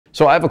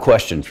So I have a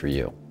question for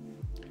you.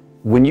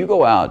 When you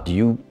go out, do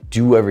you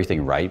do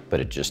everything right, but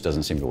it just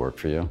doesn't seem to work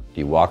for you? Do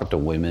you walk up to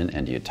women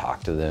and do you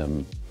talk to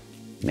them?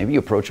 Maybe you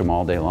approach them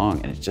all day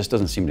long and it just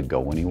doesn't seem to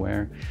go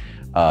anywhere.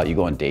 You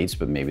go on dates,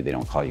 but maybe they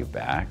don't call you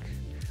back.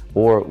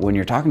 Or when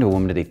you're talking to a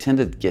woman, do they tend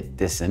to get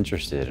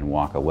disinterested and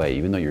walk away,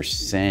 even though you're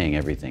saying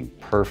everything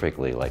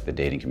perfectly like the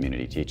dating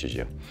community teaches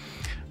you?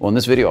 Well, in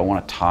this video, I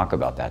want to talk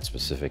about that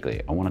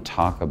specifically. I want to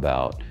talk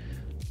about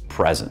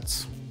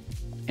presence.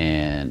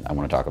 And I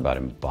want to talk about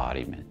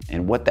embodiment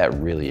and what that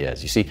really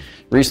is. You see,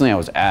 recently I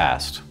was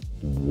asked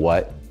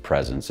what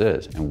presence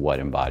is and what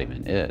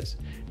embodiment is.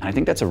 And I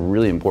think that's a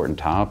really important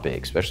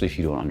topic, especially if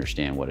you don't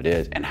understand what it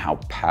is and how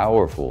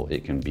powerful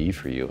it can be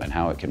for you and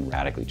how it can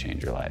radically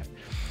change your life.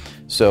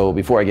 So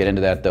before I get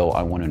into that though,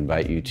 I want to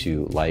invite you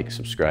to like,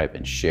 subscribe,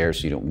 and share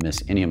so you don't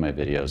miss any of my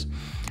videos.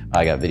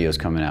 I got videos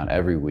coming out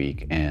every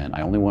week and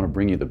I only want to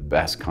bring you the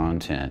best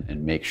content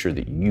and make sure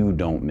that you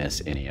don't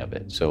miss any of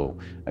it. So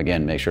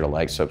again, make sure to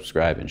like,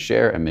 subscribe, and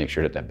share, and make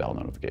sure to hit that bell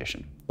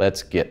notification.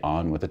 Let's get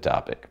on with the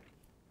topic.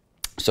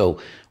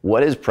 So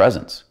what is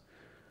presence?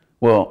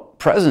 Well,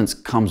 presence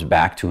comes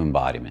back to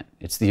embodiment.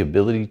 It's the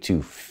ability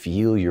to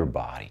feel your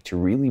body, to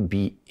really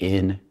be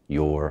in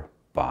your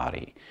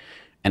body.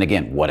 And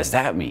again, what does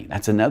that mean?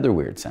 That's another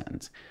weird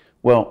sentence.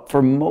 Well,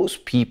 for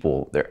most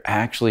people, they're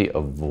actually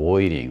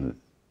avoiding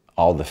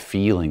all the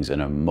feelings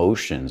and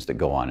emotions that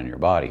go on in your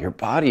body. Your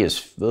body is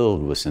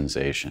filled with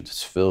sensations.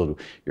 It's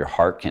filled, your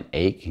heart can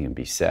ache, it can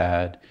be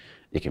sad,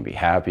 it can be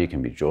happy, it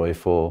can be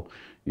joyful.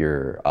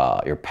 Your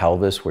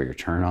pelvis, where your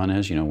turn on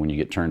is, you know, when you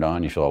get turned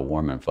on, you feel all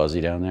warm and fuzzy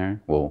down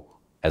there. Well,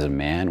 as a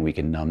man, we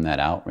can numb that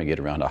out. When we get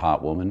around a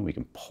hot woman, we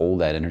can pull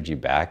that energy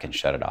back and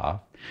shut it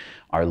off.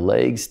 Our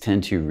legs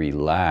tend to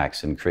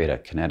relax and create a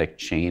kinetic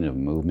chain of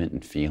movement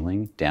and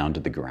feeling down to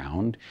the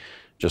ground.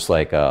 Just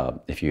like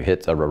if you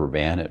hit a rubber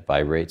band, it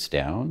vibrates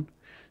down.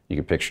 You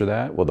can picture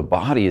that. Well, the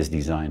body is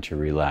designed to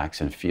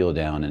relax and feel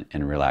down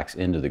and relax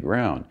into the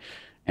ground.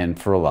 And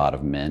for a lot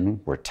of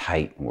men, we're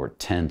tight and we're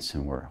tense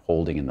and we're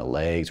holding in the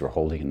legs, we're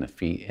holding in the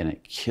feet, and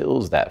it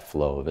kills that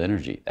flow of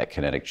energy, that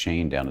kinetic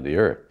chain down to the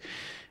earth.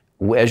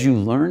 As you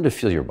learn to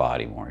feel your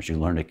body more, as you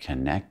learn to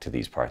connect to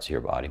these parts of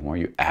your body more,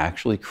 you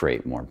actually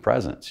create more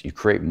presence. You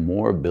create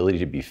more ability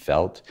to be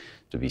felt,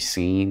 to be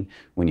seen.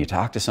 When you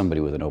talk to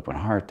somebody with an open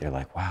heart, they're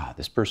like, wow,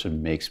 this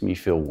person makes me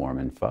feel warm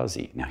and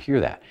fuzzy. Now hear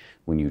that.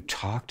 When you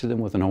talk to them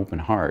with an open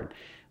heart,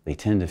 they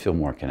tend to feel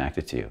more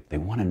connected to you. They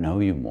want to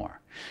know you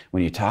more.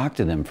 When you talk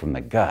to them from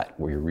the gut,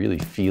 where you're really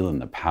feeling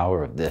the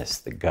power of this,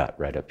 the gut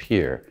right up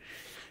here,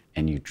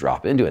 and you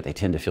drop into it, they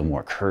tend to feel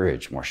more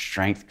courage, more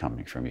strength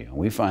coming from you. And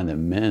we find that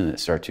men that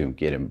start to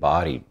get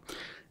embodied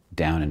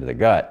down into the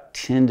gut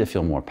tend to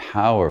feel more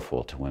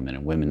powerful to women,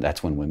 and women,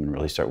 that's when women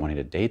really start wanting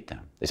to date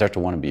them. They start to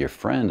want to be your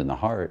friend in the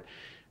heart,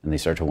 and they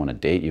start to want to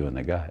date you in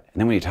the gut. And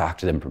then when you talk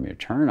to them from your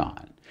turn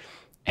on,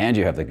 and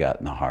you have the gut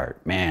and the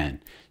heart, man,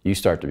 you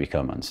start to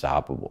become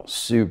unstoppable,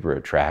 super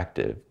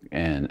attractive,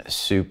 and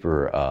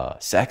super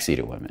sexy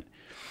to women.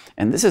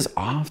 And this is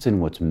often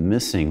what's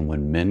missing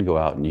when men go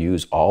out and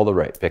use all the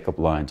right pickup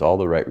lines, all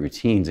the right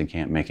routines, and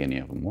can't make any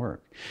of them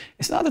work.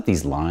 It's not that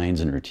these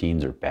lines and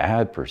routines are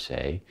bad per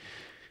se.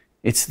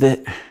 It's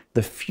that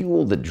the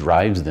fuel that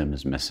drives them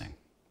is missing.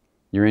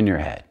 You're in your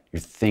head, you're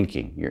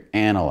thinking, you're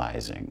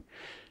analyzing,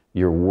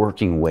 you're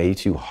working way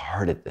too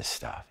hard at this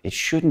stuff. It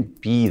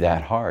shouldn't be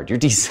that hard. You're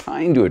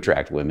designed to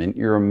attract women.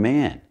 You're a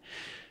man.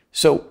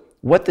 So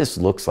what this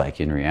looks like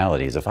in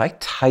reality is if I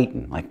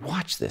tighten, like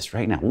watch this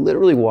right now,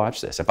 literally watch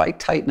this. If I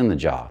tighten in the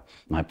jaw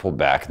and I pull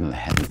back in the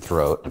head and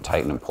throat and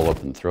tighten and pull up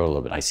in the throat a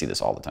little bit, I see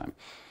this all the time.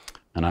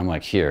 And I'm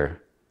like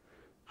here,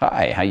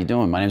 hi, how you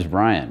doing? My name's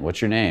Brian.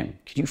 What's your name?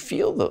 Can you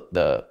feel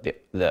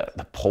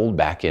the pulled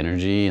back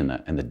energy and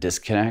the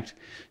disconnect?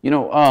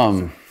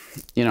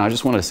 I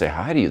just wanted to say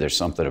hi to you. There's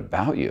something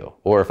about you.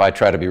 Or if I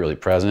try to be really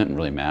present and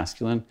really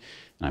masculine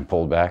and I'm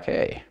pulled back,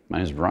 hey, my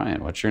name's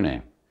Brian. What's your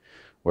name?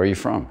 Where are you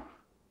from?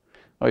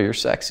 Oh, you're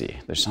sexy.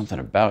 There's something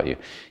about you.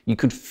 You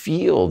could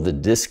feel the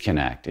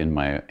disconnect in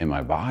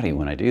my body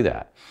when I do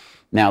that.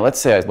 Now,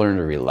 let's say I learn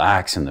to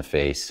relax in the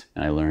face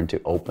and I learn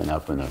to open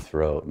up in the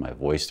throat. My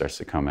voice starts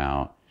to come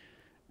out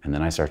and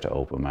then I start to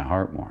open my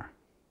heart more.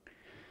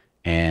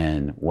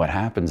 And what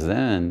happens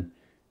then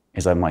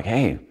is I'm like,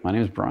 hey, my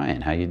name is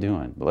Brian. How you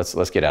doing? But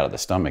let's get out of the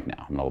stomach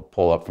now. I'm gonna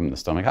pull up from the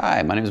stomach.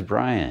 Hi, my name is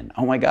Brian.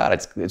 Oh my God,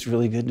 it's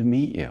really good to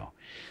meet you.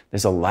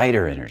 There's a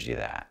lighter energy to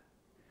that.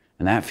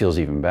 And that feels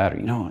even better.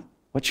 You know what?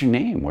 What's your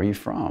name? Where are you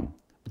from?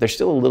 But there's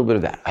still a little bit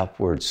of that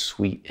upward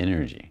sweet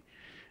energy.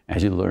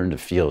 As you learn to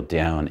feel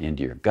down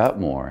into your gut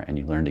more and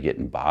you learn to get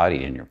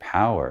embodied in your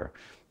power,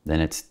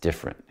 then it's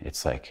different.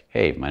 It's like,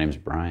 hey, my name's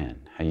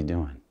Brian. How you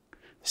doing?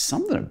 There's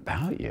something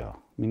about you.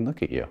 I mean,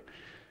 look at you.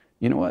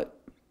 You know what?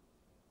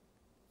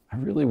 I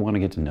really want to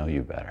get to know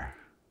you better.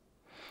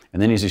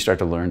 And then as you start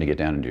to learn to get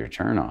down into your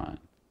turn on,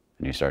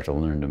 and you start to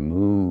learn to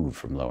move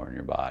from lower in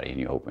your body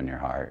and you open your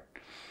heart,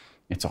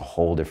 it's a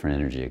whole different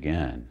energy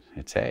again.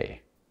 It's,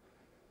 hey,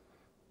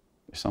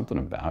 there's something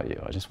about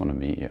you. I just want to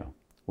meet you.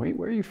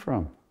 Where are you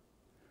from?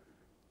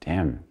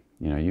 Damn,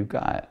 You know, you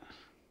got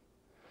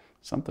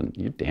something,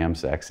 you're damn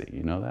sexy,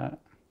 you know that?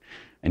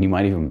 And you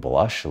might even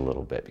blush a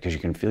little bit because you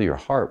can feel your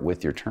heart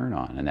with your turn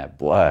on, and that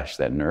blush,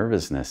 that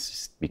nervousness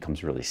just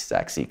becomes really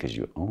sexy because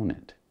you own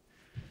it.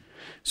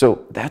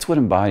 So that's what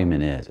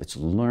embodiment is. It's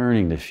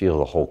learning to feel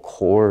the whole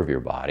core of your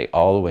body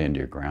all the way into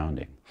your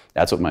grounding.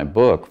 That's what my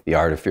book, The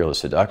Art of Fearless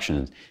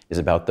Seduction, is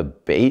about, the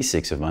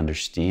basics of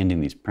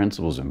understanding these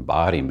principles of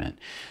embodiment,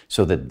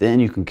 so that then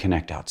you can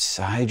connect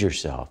outside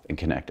yourself and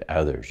connect to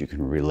others. You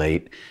can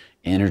relate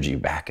energy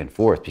back and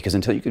forth, because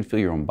until you can feel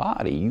your own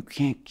body, you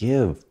can't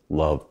give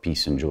love,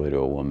 peace, and joy to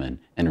a woman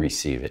and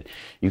receive it.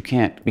 You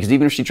can't, because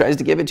even if she tries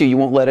to give it to you, you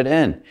won't let it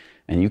in.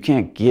 And you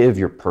can't give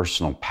your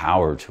personal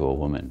power to a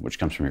woman, which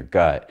comes from your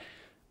gut,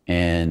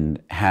 and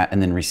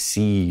then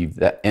receive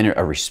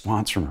a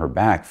response from her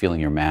back, feeling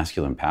your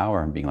masculine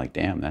power and being like,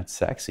 damn, that's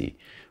sexy.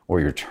 Or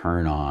your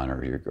turn on,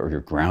 or your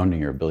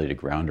grounding, your ability to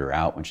ground her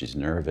out when she's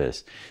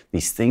nervous.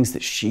 These things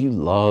that she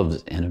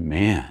loves in a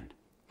man,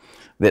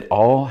 that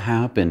all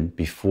happen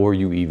before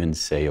you even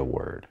say a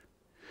word.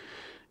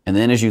 And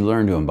then as you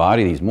learn to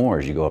embody these more,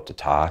 as you go up to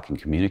talk and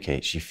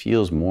communicate, she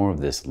feels more of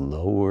this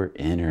lower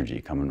energy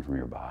coming from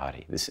your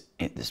body, this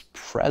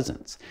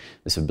presence,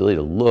 this ability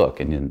to look.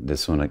 And then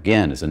this one,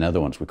 again, is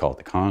another one, we call it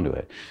the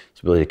conduit.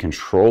 This ability to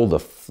control the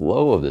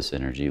flow of this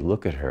energy,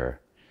 look at her,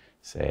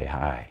 say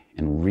hi,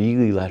 and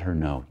really let her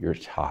know you're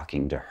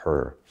talking to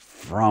her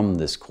from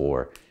this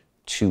core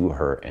to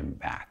her and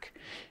back.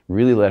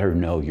 Really let her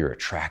know you're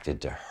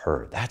attracted to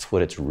her. That's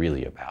what it's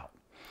really about.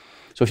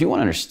 So if you want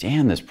to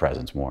understand this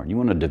presence more, and you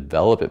want to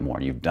develop it more,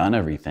 and you've done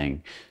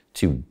everything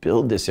to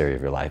build this area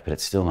of your life, but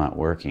it's still not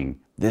working,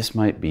 this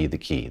might be the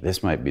key.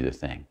 This might be the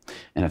thing.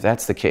 And if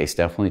that's the case,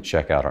 definitely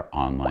check out our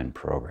online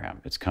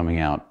program. It's coming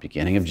out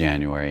beginning of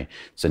January.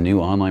 It's a new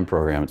online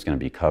program. It's going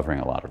to be covering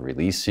a lot of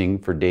releasing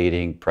for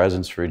dating,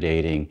 presence for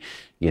dating,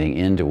 getting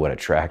into what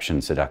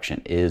attraction,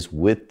 seduction is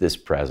with this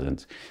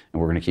presence. And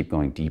we're going to keep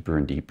going deeper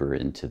and deeper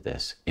into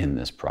this in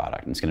this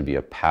product. And it's going to be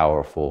a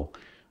powerful,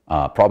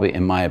 probably,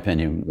 in my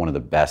opinion, one of the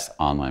best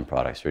online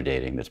products for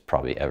dating that's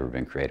probably ever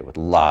been created, with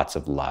lots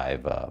of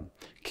live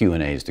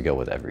Q&As to go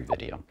with every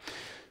video.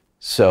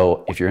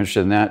 So if you're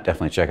interested in that,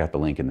 definitely check out the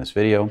link in this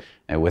video.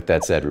 And with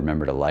that said,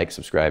 remember to like,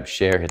 subscribe,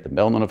 share, hit the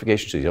bell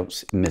notification so you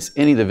don't miss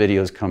any of the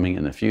videos coming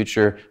in the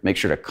future. Make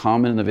sure to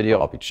comment in the video.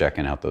 I'll be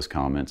checking out those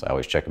comments. I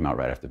always check them out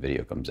right after the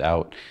video comes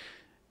out.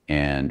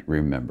 And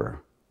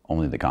remember,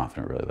 only the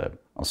confident really live.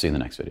 I'll see you in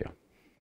the next video.